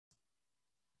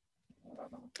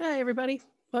Hi, everybody.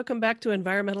 Welcome back to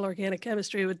Environmental Organic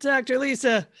Chemistry with Dr.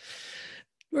 Lisa.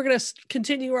 We're going to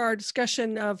continue our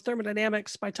discussion of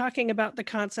thermodynamics by talking about the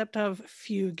concept of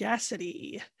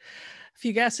fugacity.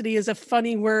 Fugacity is a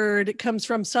funny word. It comes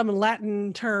from some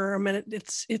Latin term, and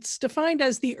it's defined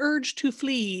as the urge to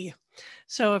flee.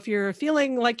 So if you're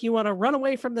feeling like you want to run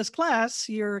away from this class,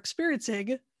 you're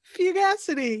experiencing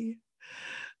fugacity.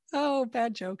 Oh,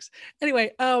 bad jokes.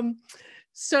 Anyway,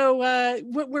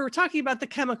 we're talking about the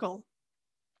chemical,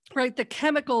 right? The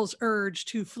chemicals urge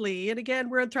to flee. And again,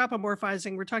 we're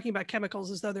anthropomorphizing. We're talking about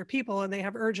chemicals as though they're people and they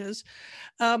have urges.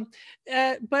 But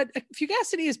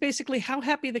fugacity is basically how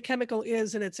happy the chemical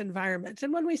is in its environment.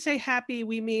 And when we say happy,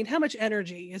 we mean how much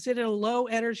energy. Is it in a low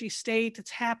energy state?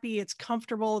 It's happy, it's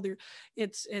comfortable.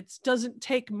 It doesn't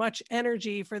take much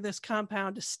energy for this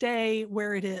compound to stay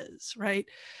where it is, right?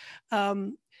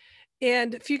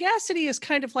 And fugacity is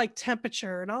kind of like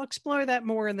temperature, and I'll explore that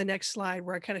more in the next slide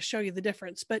where I kind of show you the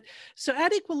difference. But so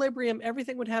at equilibrium,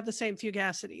 everything would have the same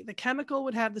fugacity. The chemical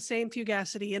would have the same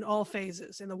fugacity in all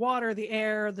phases. In the water, the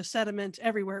air, the sediment,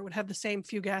 everywhere it would have the same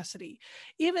fugacity,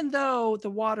 even though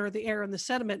the water, the air, and the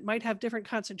sediment might have different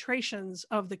concentrations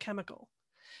of the chemical.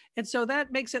 And so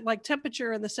that makes it like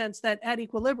temperature in the sense that at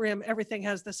equilibrium, everything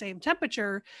has the same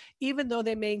temperature, even though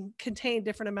they may contain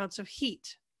different amounts of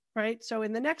heat. Right. So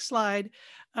in the next slide,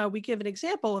 we give an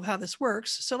example of how this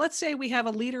works. So let's say we have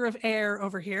a liter of air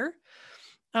over here.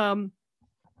 And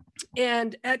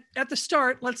at the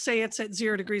start, let's say it's at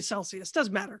 0 degrees Celsius.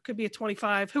 Doesn't matter. Could be at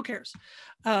 25. Who cares?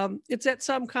 It's at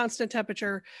some constant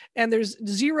temperature and there's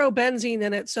 0 benzene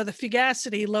in it. So the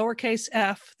fugacity, lowercase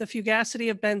f, the fugacity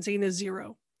of benzene is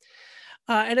 0.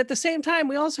 And at the same time,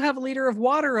 we also have a liter of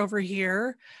water over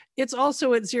here. It's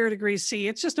also at 0 degrees C.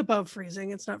 It's just above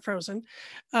freezing. It's not frozen.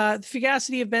 The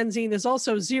fugacity of benzene is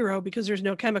also 0 because there's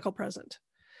no chemical present.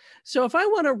 So if I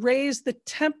want to raise the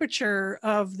temperature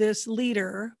of this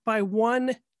liter by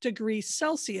 1 degree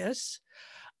Celsius,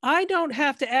 I don't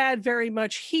have to add very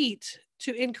much heat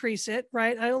to increase it,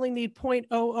 right? I only need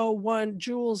 0.001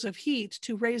 joules of heat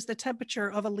to raise the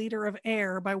temperature of a liter of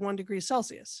air by 1 degree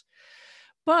Celsius.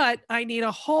 But I need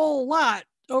a whole lot,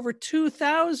 over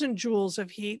 2,000 joules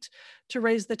of heat to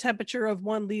raise the temperature of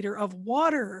 1 liter of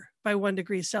water by 1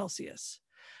 degree Celsius.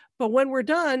 But when we're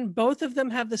done, both of them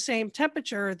have the same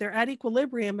temperature. They're at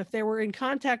equilibrium. If they were in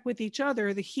contact with each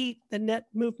other, the heat, the net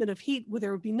movement of heat,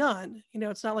 there would be none. You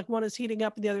know, it's not like one is heating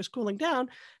up and the other is cooling down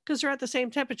because they're at the same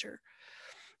temperature.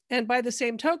 And by the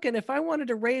same token, if I wanted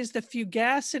to raise the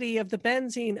fugacity of the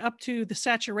benzene up to the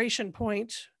saturation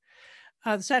point,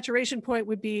 the saturation point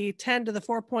would be 10 to the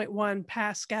 4.1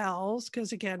 pascals,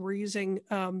 because again, we're using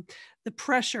the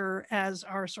pressure as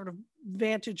our sort of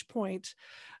vantage point,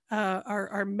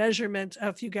 our measurement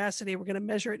of fugacity. We're going to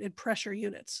measure it in pressure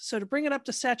units. So to bring it up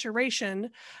to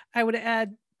saturation, I would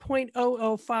add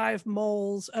 0.005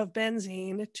 moles of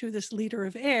benzene to this liter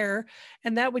of air,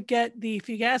 and that would get the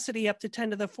fugacity up to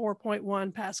 10 to the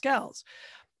 4.1 pascals.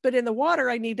 But in the water,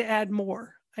 I need to add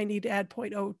more. I need to add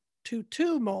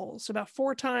 0.022 moles, about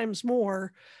 4 times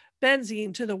more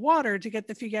benzene to the water to get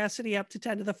the fugacity up to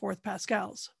 10 to the 4th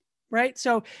pascals, right?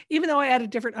 So even though I added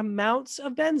different amounts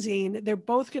of benzene, they're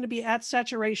both going to be at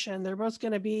saturation. They're both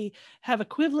going to have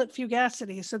equivalent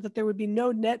fugacity so that there would be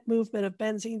no net movement of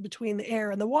benzene between the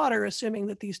air and the water, assuming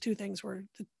that these two things were,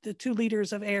 the 2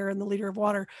 liters of air and the liter of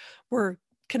water were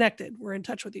connected, were in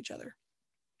touch with each other.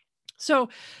 So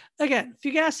again,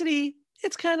 fugacity,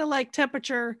 it's kind of like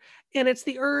temperature, and it's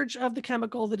the urge of the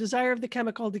chemical, the desire of the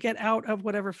chemical to get out of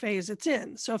whatever phase it's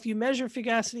in. So if you measure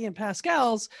fugacity in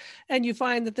pascals and you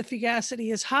find that the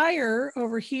fugacity is higher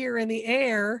over here in the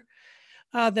air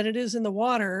than it is in the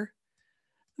water,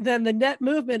 then the net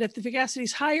movement, if the fugacity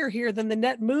is higher here, then the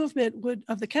net movement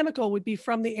of the chemical would be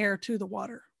from the air to the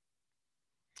water.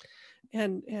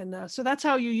 And so that's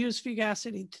how you use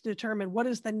fugacity to determine what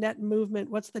is the net movement,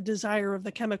 what's the desire of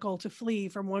the chemical to flee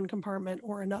from one compartment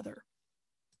or another.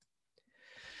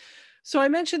 So I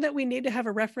mentioned that we need to have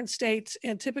a reference state,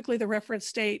 and typically the reference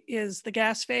state is the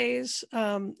gas phase,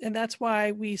 and that's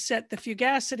why we set the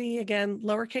fugacity, again,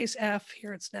 lowercase f,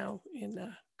 here it's now in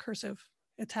cursive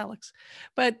italics.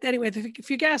 But anyway, the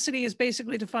fugacity is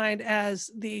basically defined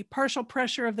as the partial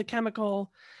pressure of the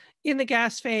chemical in the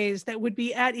gas phase that would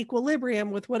be at equilibrium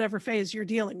with whatever phase you're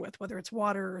dealing with, whether it's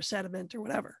water or sediment or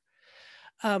whatever.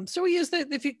 So we use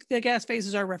the gas phase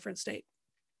as our reference state.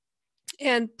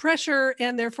 And pressure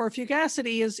and therefore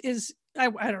fugacity is I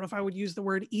don't know if I would use the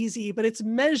word easy, but it's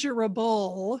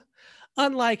measurable,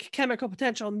 unlike chemical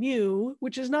potential mu,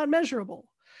 which is not measurable.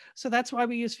 So that's why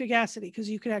we use fugacity, because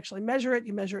you can actually measure it.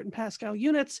 You measure it in Pascal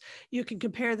units. You can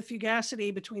compare the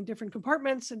fugacity between different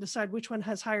compartments and decide which one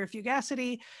has higher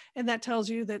fugacity. And that tells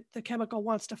you that the chemical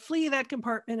wants to flee that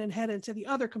compartment and head into the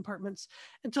other compartments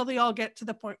until they all get to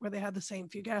the point where they have the same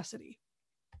fugacity.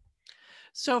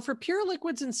 So for pure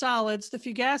liquids and solids, the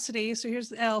fugacity, so here's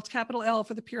the L, capital L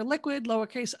for the pure liquid,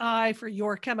 lowercase I for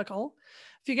your chemical.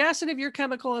 Fugacity of your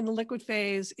chemical in the liquid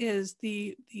phase is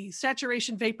the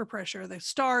saturation vapor pressure. The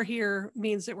star here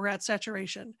means that we're at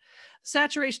saturation.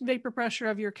 Saturation vapor pressure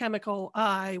of your chemical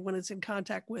I when it's in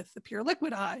contact with the pure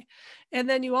liquid I. And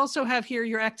then you also have here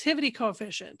your activity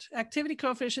coefficient. Activity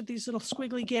coefficient, these little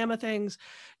squiggly gamma things.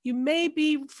 You may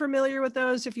be familiar with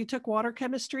those if you took water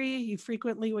chemistry. You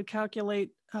frequently would calculate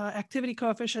activity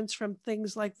coefficients from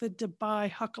things like the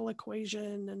Debye-Huckel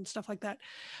equation and stuff like that.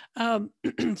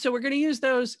 So we're going to use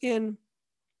those in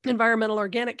environmental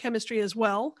organic chemistry as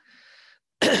well.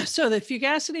 So the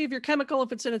fugacity of your chemical,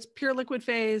 if it's in its pure liquid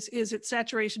phase, is its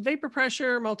saturation vapor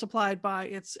pressure multiplied by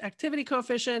its activity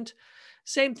coefficient.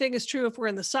 Same thing is true if we're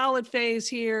in the solid phase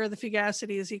here. The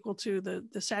fugacity is equal to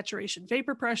the saturation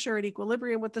vapor pressure at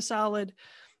equilibrium with the solid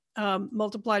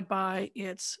multiplied by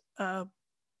its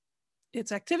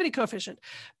activity coefficient.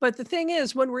 But the thing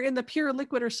is, when we're in the pure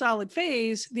liquid or solid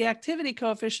phase, the activity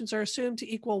coefficients are assumed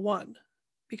to equal 1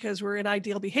 because we're in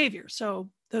ideal behavior. So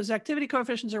those activity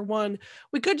coefficients are 1.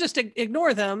 We could just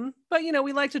ignore them, but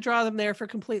we like to draw them there for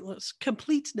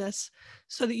completeness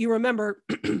so that you remember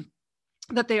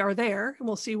that they are there, and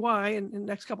we'll see why in the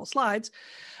next couple slides.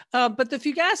 But the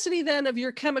fugacity then of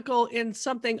your chemical in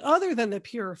something other than the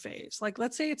pure phase, like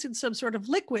let's say it's in some sort of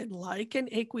liquid like an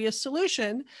aqueous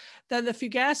solution, then the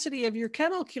fugacity of your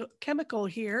chemical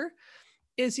here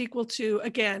is equal to,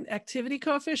 again, activity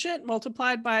coefficient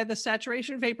multiplied by the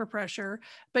saturation vapor pressure.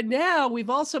 But now we've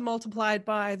also multiplied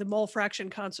by the mole fraction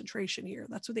concentration here.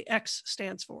 That's what the X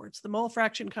stands for. It's the mole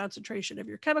fraction concentration of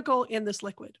your chemical in this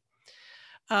liquid.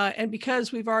 And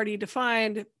because we've already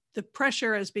defined the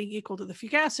pressure as being equal to the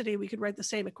fugacity, we could write the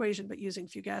same equation, but using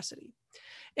fugacity.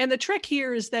 And the trick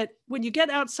here is that when you get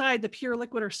outside the pure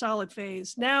liquid or solid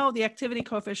phase, now the activity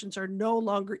coefficients are no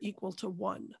longer equal to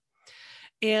 1.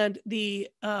 And the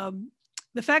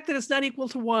fact that it's not equal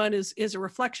to 1 is a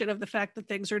reflection of the fact that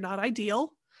things are not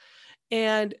ideal.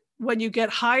 And when you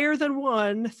get higher than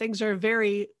 1, things are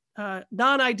very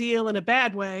non-ideal in a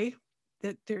bad way.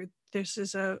 That this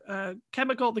is a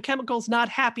chemical, the chemical's not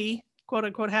happy, quote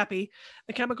unquote happy.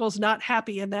 The chemical's not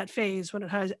happy in that phase when it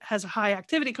has a high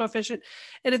activity coefficient.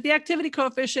 And if the activity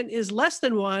coefficient is less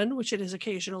than 1, which it is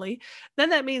occasionally, then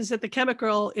that means that the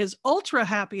chemical is ultra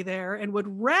happy there and would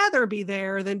rather be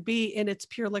there than be in its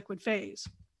pure liquid phase.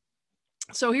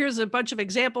 So here's a bunch of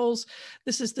examples.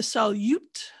 This is the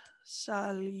solute.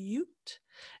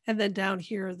 And then down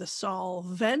here are the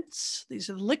solvents. These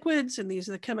are the liquids, and these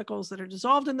are the chemicals that are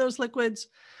dissolved in those liquids.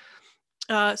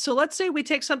 So let's say we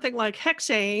take something like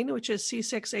hexane, which is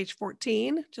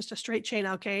C6H14, just a straight chain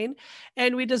alkane,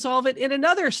 and we dissolve it in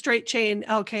another straight chain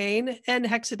alkane,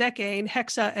 N-hexadecane.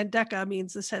 Hexa and deca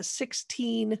means this has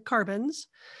 16 carbons.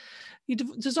 You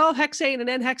dissolve hexane and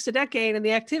N-hexadecane, and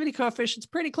the activity coefficient's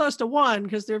pretty close to 1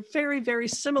 because they're very, very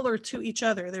similar to each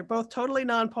other. They're both totally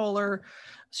nonpolar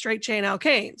straight chain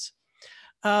alkanes.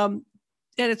 And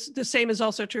it's the same is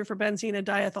also true for benzene and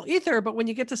diethyl ether. But when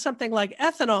you get to something like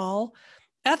ethanol,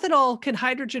 ethanol can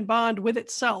hydrogen bond with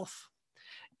itself.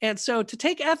 And so to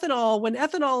take ethanol, when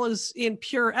ethanol is in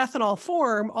pure ethanol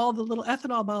form, all the little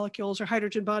ethanol molecules are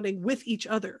hydrogen bonding with each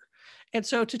other. And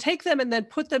so to take them and then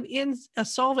put them in a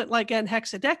solvent like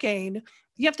N-hexadecane,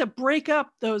 you have to break up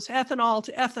those ethanol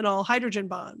to ethanol hydrogen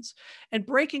bonds. And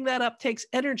breaking that up takes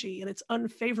energy, and it's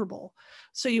unfavorable.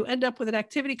 So you end up with an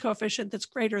activity coefficient that's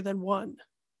greater than 1.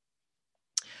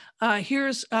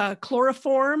 Here's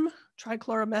chloroform,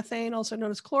 trichloromethane, also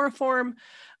known as chloroform.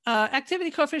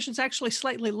 Activity coefficient is actually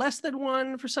slightly less than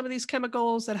 1 for some of these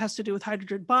chemicals. That has to do with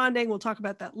hydrogen bonding. We'll talk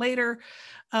about that later.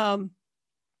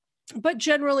 But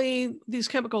generally, these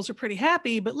chemicals are pretty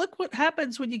happy. But look what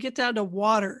happens when you get down to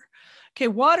water. Okay,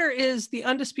 water is the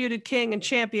undisputed king and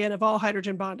champion of all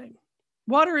hydrogen bonding.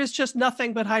 Water is just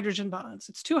nothing but hydrogen bonds.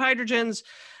 It's 2 hydrogens,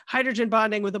 hydrogen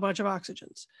bonding with a bunch of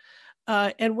oxygens.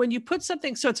 And when you put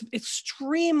something, so it's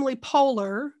extremely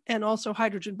polar and also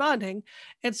hydrogen bonding.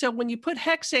 And so when you put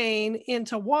hexane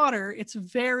into water, it's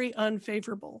very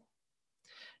unfavorable.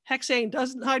 Hexane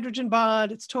doesn't hydrogen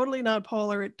bond. It's totally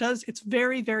nonpolar. It's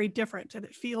very, very different, and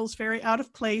it feels very out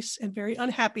of place and very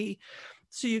unhappy.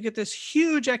 So you get this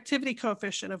huge activity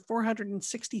coefficient of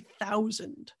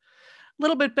 460,000. A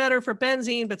little bit better for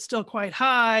benzene, but still quite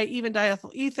high. Even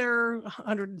diethyl ether,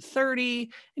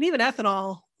 130, and even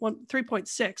ethanol,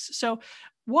 3.6. So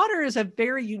water is a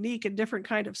very unique and different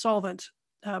kind of solvent.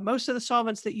 Most of the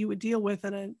solvents that you would deal with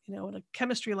in a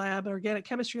chemistry lab, an organic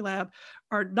chemistry lab,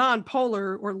 are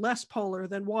non-polar or less polar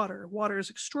than water. Water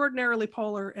is extraordinarily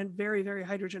polar and very, very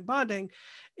hydrogen bonding.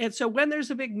 And so when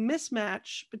there's a big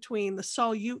mismatch between the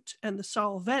solute and the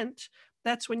solvent,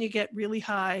 that's when you get really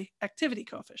high activity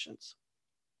coefficients.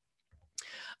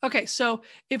 Okay, so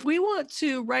if we want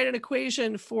to write an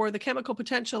equation for the chemical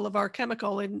potential of our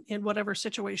chemical in whatever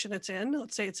situation it's in,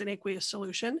 let's say it's an aqueous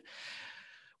solution,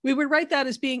 we would write that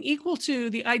as being equal to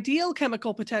the ideal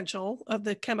chemical potential of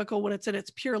the chemical when it's in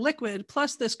its pure liquid,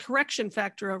 plus this correction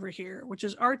factor over here, which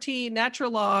is RT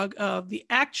natural log of the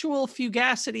actual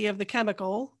fugacity of the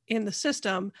chemical in the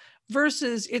system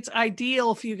versus its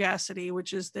ideal fugacity,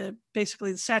 which is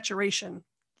basically the saturation,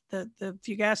 the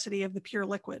fugacity of the pure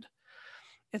liquid.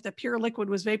 If the pure liquid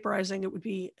was vaporizing, it would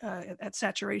be at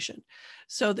saturation.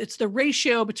 So it's the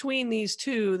ratio between these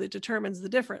two that determines the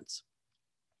difference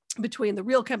between the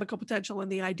real chemical potential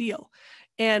and the ideal.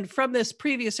 And from this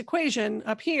previous equation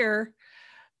up here,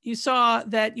 you saw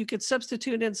that you could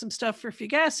substitute in some stuff for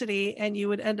fugacity and you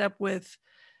would end up with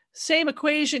same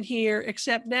equation here,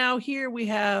 except now here we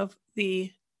have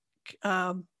the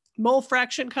mole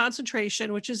fraction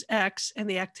concentration, which is X, and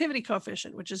the activity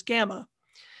coefficient, which is gamma.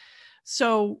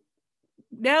 So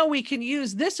now we can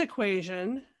use this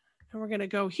equation, and we're going to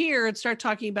go here and start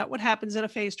talking about what happens in a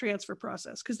phase transfer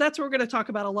process, because that's what we're going to talk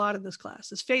about a lot in this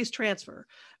class is phase transfer,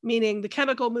 meaning the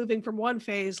chemical moving from one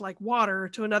phase like water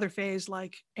to another phase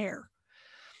like air.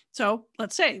 So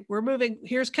let's say we're moving,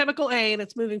 here's chemical A and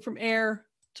it's moving from air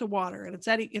to water and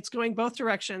it's going both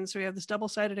directions. So we have this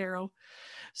double-sided arrow.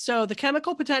 So the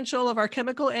chemical potential of our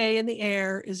chemical A in the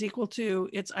air is equal to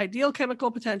its ideal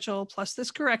chemical potential plus this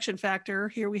correction factor.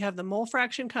 Here we have the mole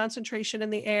fraction concentration in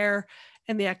the air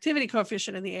and the activity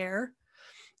coefficient in the air.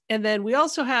 And then we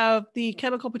also have the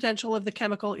chemical potential of the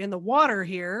chemical in the water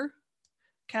here,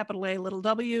 capital A, little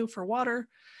w for water.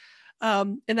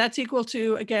 And that's equal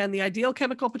to, again, the ideal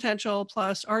chemical potential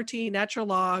plus RT natural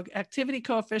log activity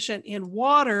coefficient in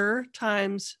water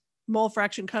times mole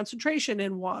fraction concentration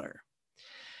in water.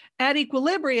 At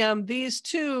equilibrium, these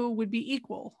two would be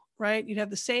equal, right? You'd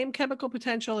have the same chemical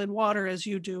potential in water as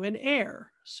you do in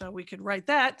air. So we could write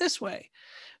that this way.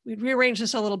 We'd rearrange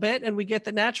this a little bit and we get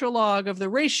the natural log of the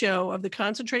ratio of the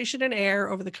concentration in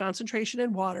air over the concentration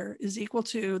in water is equal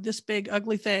to this big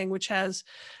ugly thing, which has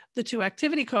the two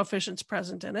activity coefficients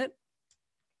present in it.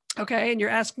 Okay, and you're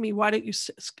asking me, why don't you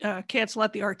cancel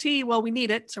out the RT? Well, we need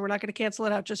it, so we're not going to cancel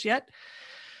it out just yet.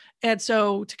 And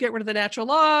so to get rid of the natural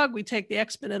log, we take the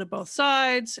exponent of both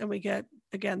sides and we get,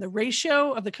 again, the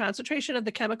ratio of the concentration of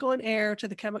the chemical in air to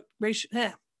the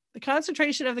the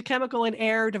concentration of the chemical in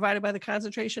air divided by the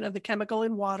concentration of the chemical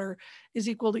in water is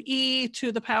equal to E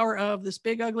to the power of this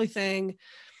big ugly thing.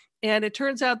 And it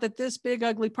turns out that this big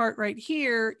ugly part right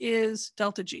here is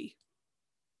delta G,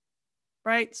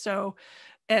 right? So,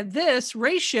 and this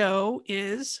ratio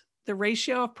is the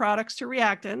ratio of products to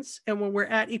reactants. And when we're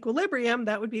at equilibrium,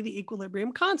 that would be the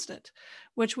equilibrium constant,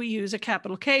 which we use a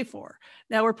capital K for.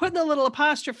 Now we're putting a little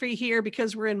apostrophe here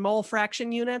because we're in mole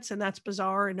fraction units, and that's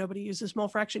bizarre and nobody uses mole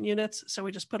fraction units. So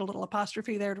we just put a little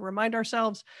apostrophe there to remind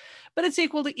ourselves, but it's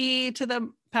equal to E to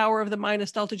the power of the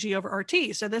minus delta G over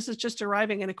RT. So this is just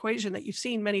deriving an equation that you've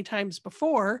seen many times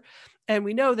before. And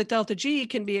we know that delta G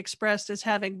can be expressed as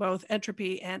having both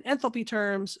entropy and enthalpy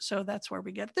terms. So that's where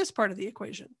we get this part of the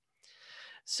equation.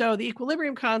 So the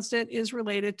equilibrium constant is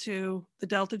related to the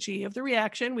delta G of the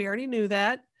reaction. We already knew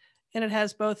that. And it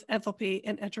has both enthalpy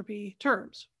and entropy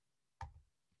terms.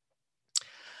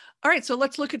 All right, so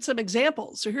let's look at some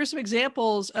examples. So here's some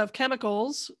examples of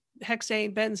chemicals,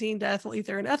 hexane, benzene, diethyl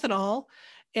ether, and ethanol.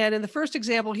 And in the first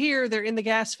example here, they're in the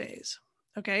gas phase.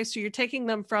 Okay, so you're taking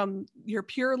them from your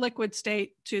pure liquid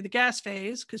state to the gas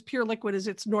phase, because pure liquid is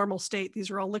its normal state.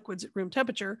 These are all liquids at room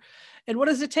temperature. And what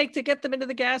does it take to get them into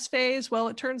the gas phase? Well,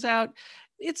 it turns out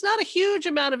it's not a huge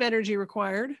amount of energy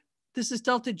required. This is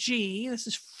delta G. This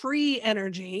is free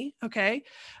energy, okay?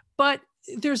 But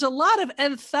there's a lot of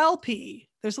enthalpy.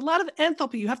 There's a lot of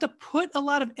enthalpy. You have to put a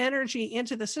lot of energy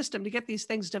into the system to get these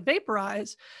things to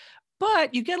vaporize.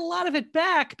 But you get a lot of it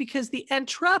back because the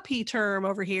entropy term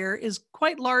over here is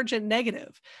quite large and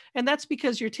negative. And that's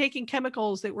because you're taking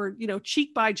chemicals that were,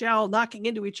 cheek by jowl knocking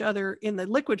into each other in the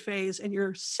liquid phase, and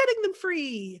you're setting them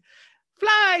free.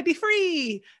 Fly, be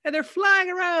free. And they're flying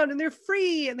around and they're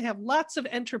free and they have lots of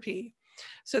entropy.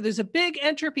 So there's a big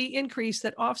entropy increase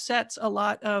that offsets a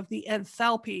lot of the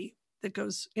enthalpy that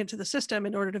goes into the system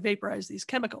in order to vaporize these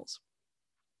chemicals.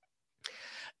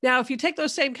 Now, if you take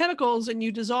those same chemicals and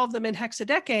you dissolve them in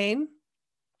hexadecane,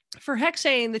 For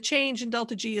hexane, the change in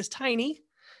delta G is tiny.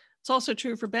 It's also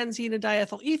true for benzene and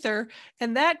diethyl ether.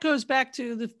 And that goes back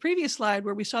to the previous slide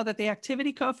where we saw that the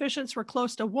activity coefficients were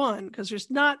close to 1 because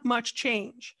there's not much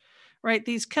change, right?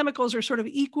 These chemicals are sort of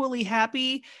equally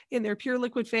happy in their pure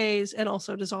liquid phase and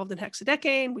also dissolved in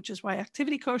hexadecane, which is why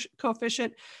activity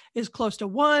coefficient is close to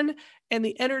 1. And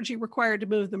the energy required to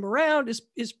move them around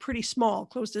is pretty small,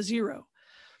 close to 0.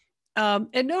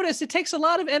 And notice it takes a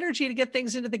lot of energy to get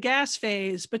things into the gas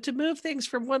phase, but to move things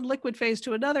from one liquid phase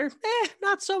to another,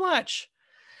 not so much.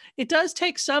 It does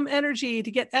take some energy to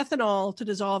get ethanol to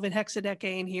dissolve in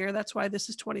hexadecane here. That's why this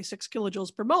is 26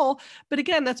 kilojoules per mole. But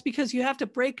again, that's because you have to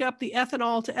break up the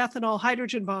ethanol to ethanol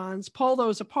hydrogen bonds, pull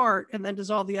those apart, and then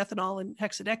dissolve the ethanol in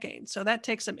hexadecane. So that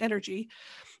takes some energy.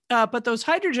 But those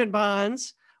hydrogen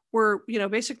bonds were,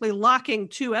 basically locking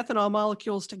two ethanol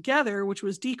molecules together, which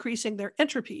was decreasing their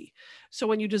entropy. So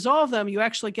when you dissolve them, you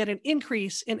actually get an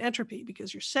increase in entropy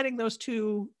because you're setting those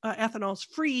two ethanols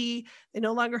free. They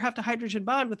no longer have to hydrogen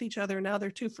bond with each other. Now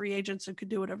they're two free agents and could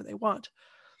do whatever they want.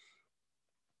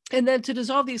 And then to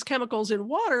dissolve these chemicals in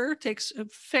water takes a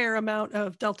fair amount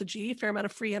of delta G, a fair amount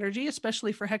of free energy,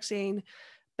 especially for hexane,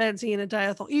 benzene, and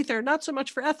diethyl ether, not so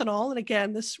much for ethanol. And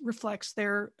again, this reflects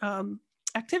their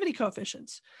activity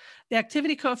coefficients. The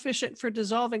activity coefficient for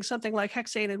dissolving something like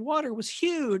hexane in water was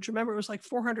huge. Remember, it was like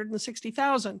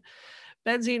 460,000.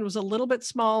 Benzene was a little bit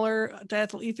smaller.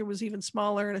 Diethyl ether was even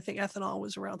smaller. And I think ethanol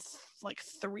was around like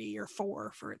 3 or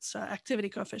 4 for its activity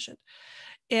coefficient.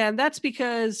 And that's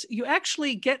because you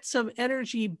actually get some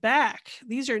energy back.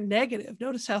 These are negative.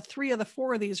 Notice how 3 of the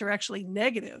 4 of these are actually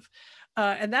negative.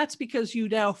 And that's because you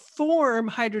now form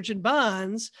hydrogen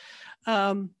bonds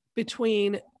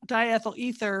between diethyl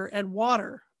ether and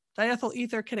water. Diethyl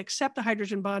ether can accept a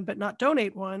hydrogen bond but not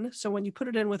donate one. So when you put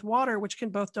it in with water, which can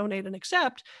both donate and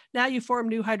accept, now you form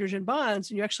new hydrogen bonds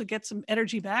and you actually get some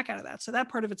energy back out of that. So that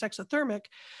part of it's exothermic,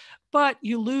 but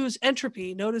you lose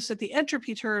entropy. Notice that the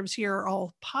entropy terms here are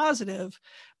all positive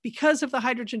because of the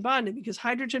hydrogen bonding, because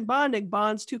hydrogen bonding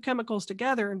bonds two chemicals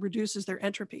together and reduces their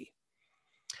entropy.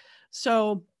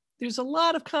 So there's a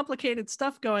lot of complicated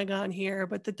stuff going on here,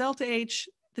 but the delta H,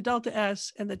 the delta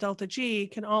S, and the delta G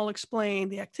can all explain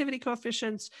the activity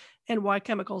coefficients and why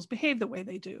chemicals behave the way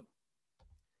they do.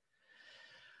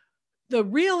 The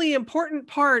really important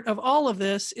part of all of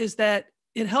this is that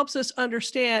it helps us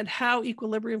understand how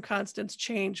equilibrium constants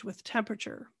change with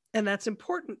temperature. And that's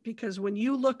important because when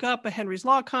you look up a Henry's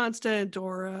law constant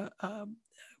or a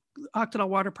octanol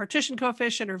water partition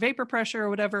coefficient or vapor pressure or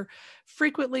whatever,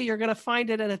 frequently you're going to find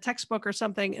it in a textbook or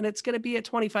something, and it's going to be at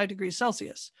 25 degrees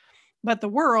Celsius. But the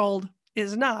world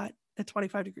is not at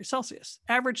 25 degrees Celsius.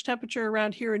 Average temperature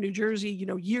around here in New Jersey,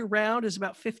 year round is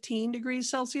about 15 degrees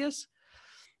Celsius.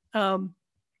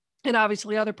 And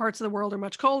obviously other parts of the world are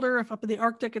much colder. If up in the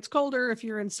Arctic, it's colder. If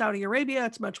you're in Saudi Arabia,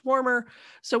 it's much warmer.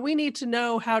 So we need to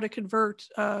know how to convert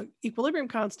equilibrium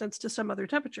constants to some other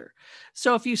temperature.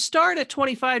 So if you start at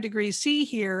 25 degrees C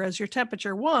here as your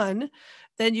temperature 1,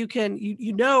 then you can,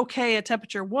 you know K at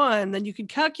temperature 1, then you can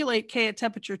calculate K at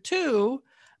temperature 2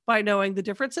 by knowing the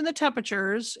difference in the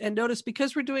temperatures. And notice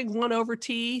because we're doing 1 over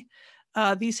T,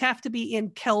 these have to be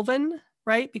in Kelvin,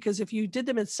 right? Because if you did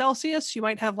them in Celsius, you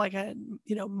might have like a,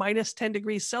 minus 10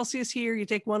 degrees Celsius here. You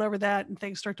take 1 over that and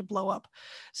things start to blow up.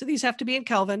 So these have to be in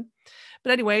Kelvin.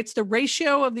 But anyway, it's the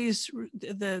ratio of these,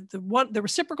 the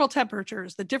reciprocal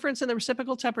temperatures, the difference in the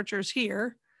reciprocal temperatures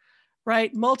here,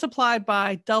 right? Multiplied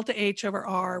by delta H over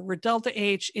R, where delta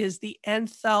H is the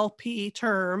enthalpy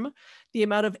term, the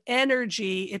amount of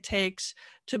energy it takes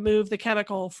to move the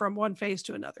chemical from one phase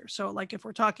to another. So like if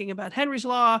we're talking about Henry's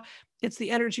law, it's the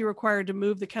energy required to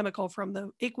move the chemical from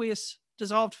the aqueous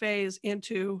dissolved phase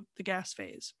into the gas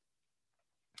phase.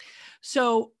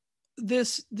 So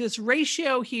this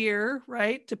ratio here,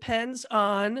 right, depends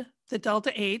on the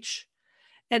delta H,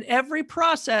 and every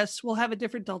process will have a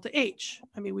different delta H.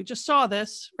 I mean, we just saw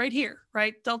this right here,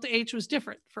 right? Delta H was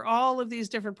different for all of these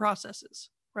different processes,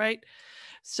 right?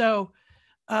 So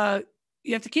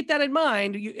you have to keep that in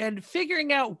mind, and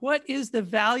figuring out what is the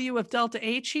value of delta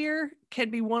H here can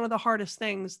be one of the hardest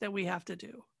things that we have to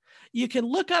do. You can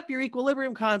look up your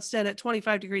equilibrium constant at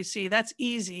 25 degrees C, that's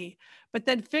easy, but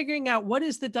then figuring out what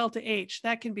is the delta H,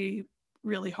 that can be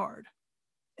really hard.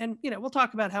 And we'll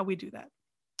talk about how we do that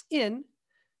in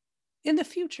the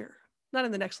future, not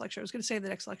in the next lecture. I was going to say the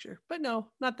next lecture, but no,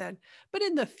 not then, but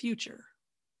in the future.